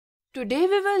Today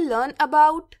we will learn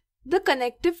about the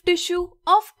connective tissue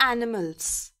of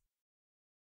animals.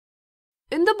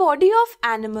 In the body of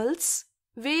animals,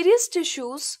 various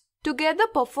tissues together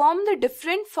perform the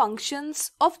different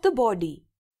functions of the body.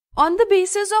 On the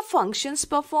basis of functions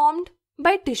performed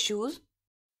by tissues,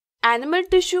 animal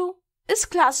tissue is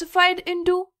classified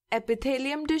into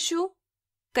epithelium tissue,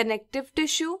 connective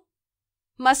tissue,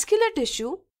 muscular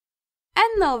tissue,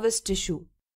 and nervous tissue.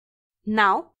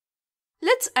 Now,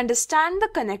 let's understand the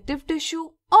connective tissue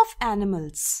of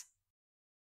animals.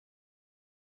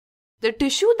 The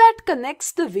tissue that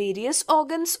connects the various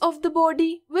organs of the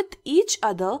body with each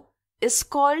other is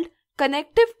called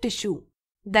connective tissue.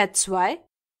 That's why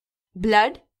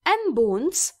blood and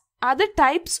bones are the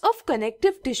types of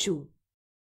connective tissue.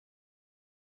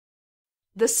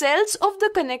 The cells of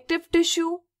the connective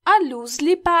tissue are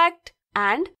loosely packed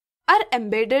and are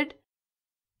embedded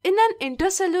in an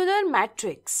intercellular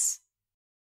matrix.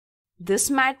 This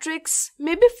matrix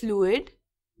may be fluid,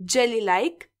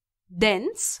 jelly-like,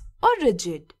 dense, or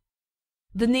rigid.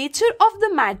 The nature of the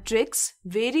matrix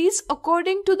varies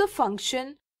according to the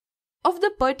function of the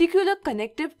particular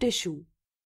connective tissue.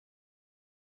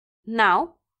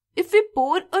 Now, if we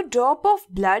pour a drop of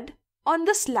blood on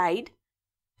the slide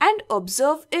and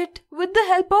observe it with the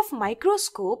help of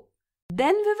microscope,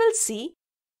 then we will see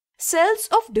cells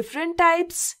of different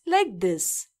types like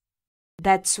this.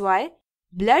 That's why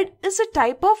blood is a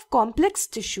type of complex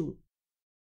tissue.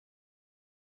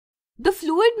 The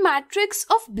fluid matrix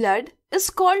of blood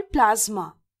is called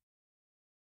plasma.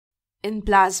 In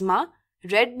plasma,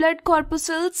 red blood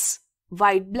corpuscles,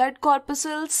 white blood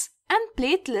corpuscles, and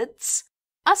platelets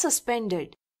are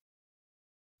suspended.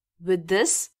 With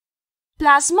this,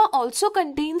 plasma also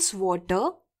contains water,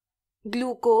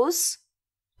 glucose,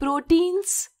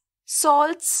 proteins,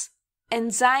 salts,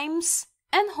 enzymes,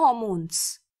 and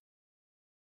hormones.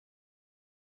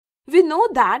 We know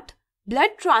that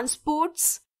blood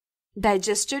transports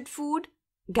digested food,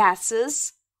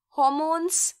 gases,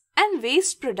 hormones, and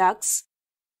waste products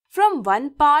from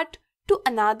one part to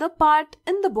another part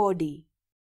in the body.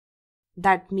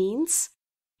 That means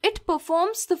it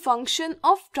performs the function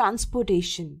of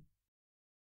transportation.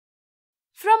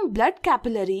 From blood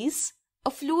capillaries,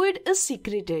 a fluid is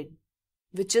secreted,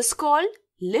 which is called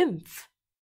lymph.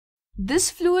 This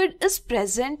fluid is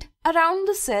present around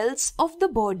the cells of the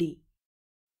body.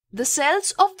 The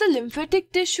cells of the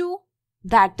lymphatic tissue,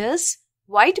 that is,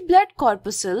 white blood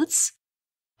corpuscles,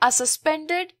 are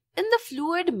suspended in the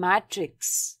fluid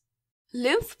matrix.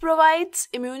 Lymph provides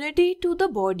immunity to the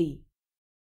body.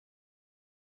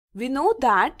 We know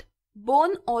that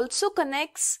bone also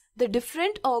connects the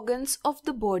different organs of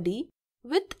the body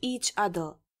with each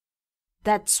other.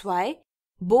 That's why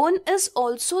bone is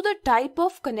also the type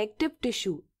of connective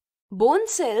tissue. Bone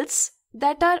cells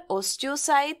that are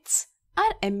osteocytes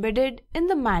are embedded in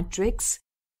the matrix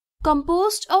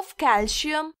composed of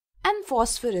calcium and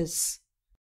phosphorus.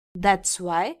 That's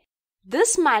why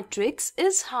this matrix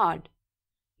is hard,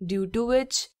 due to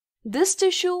which this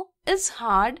tissue is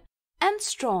hard and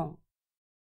strong.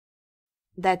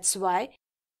 That's why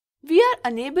we are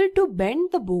unable to bend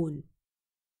the bone.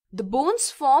 The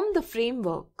bones form the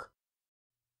framework,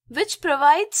 which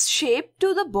provides shape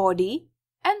to the body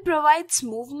and provides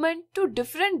movement to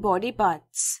different body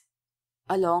parts.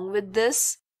 Along with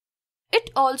this, it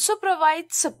also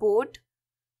provides support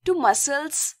to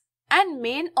muscles and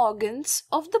main organs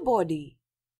of the body.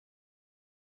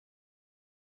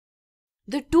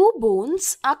 The two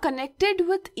bones are connected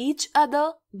with each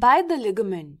other by the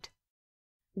ligament.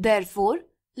 Therefore,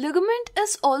 ligament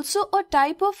is also a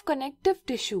type of connective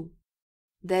tissue.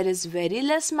 There is very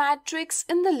less matrix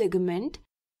in the ligament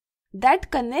that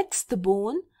connects the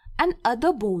bone and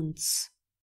other bones.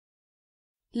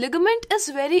 Ligament is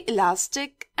very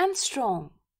elastic and strong.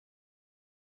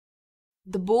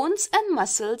 The bones and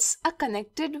muscles are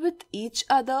connected with each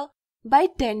other by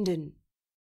tendon.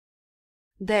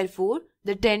 Therefore,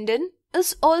 the tendon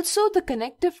is also the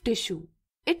connective tissue.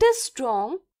 It is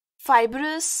strong,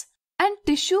 fibrous, and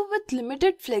tissue with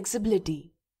limited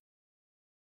flexibility.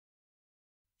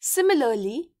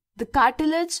 Similarly, the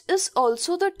cartilage is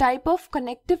also the type of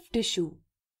connective tissue.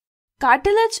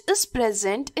 Cartilage is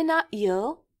present in our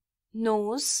ear,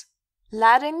 nose,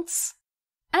 larynx,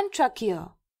 and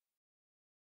trachea.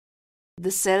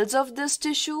 The cells of this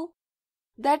tissue,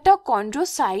 that are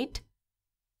chondrocyte,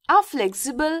 are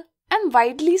flexible and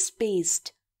widely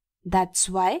spaced. That's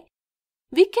why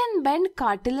we can bend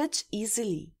cartilage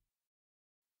easily.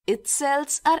 Its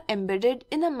cells are embedded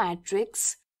in a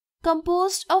matrix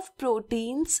composed of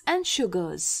proteins and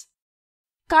sugars.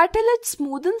 Cartilage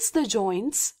smoothens the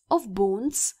joints of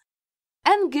bones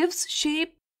and gives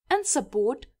shape and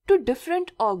support to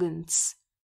different organs.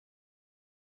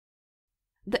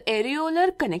 The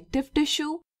areolar connective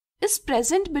tissue is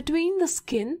present between the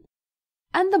skin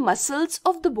and the muscles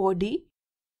of the body,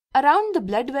 around the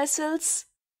blood vessels,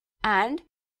 and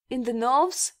in the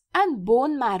nerves and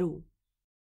bone marrow.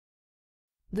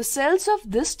 The cells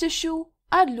of this tissue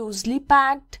are loosely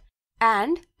packed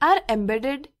and are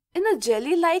embedded in a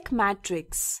jelly-like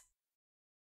matrix.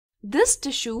 This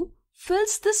tissue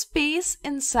fills the space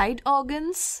inside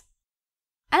organs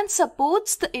and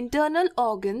supports the internal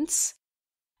organs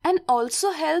and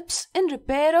also helps in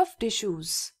repair of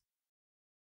tissues.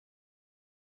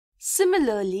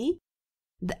 Similarly,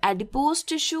 the adipose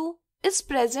tissue is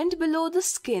present below the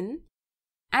skin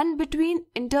and between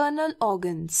internal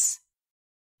organs.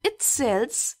 Its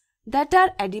cells, that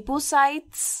are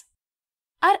adipocytes,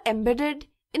 are embedded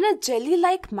in a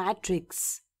jelly-like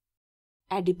matrix.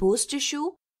 Adipose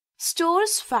tissue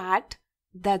stores fat,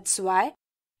 that's why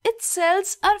its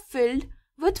cells are filled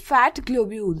with fat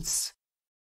globules.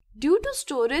 Due to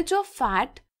storage of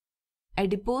fat,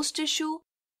 adipose tissue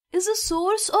is a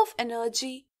source of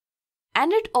energy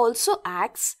and it also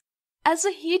acts as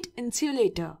a heat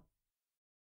insulator.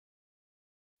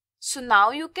 So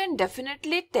now you can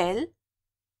definitely tell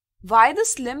why the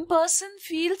slim person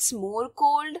feels more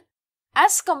cold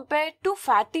as compared to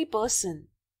fatty person.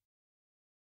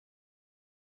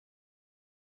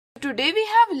 Today we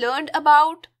have learned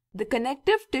about the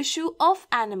connective tissue of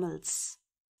animals.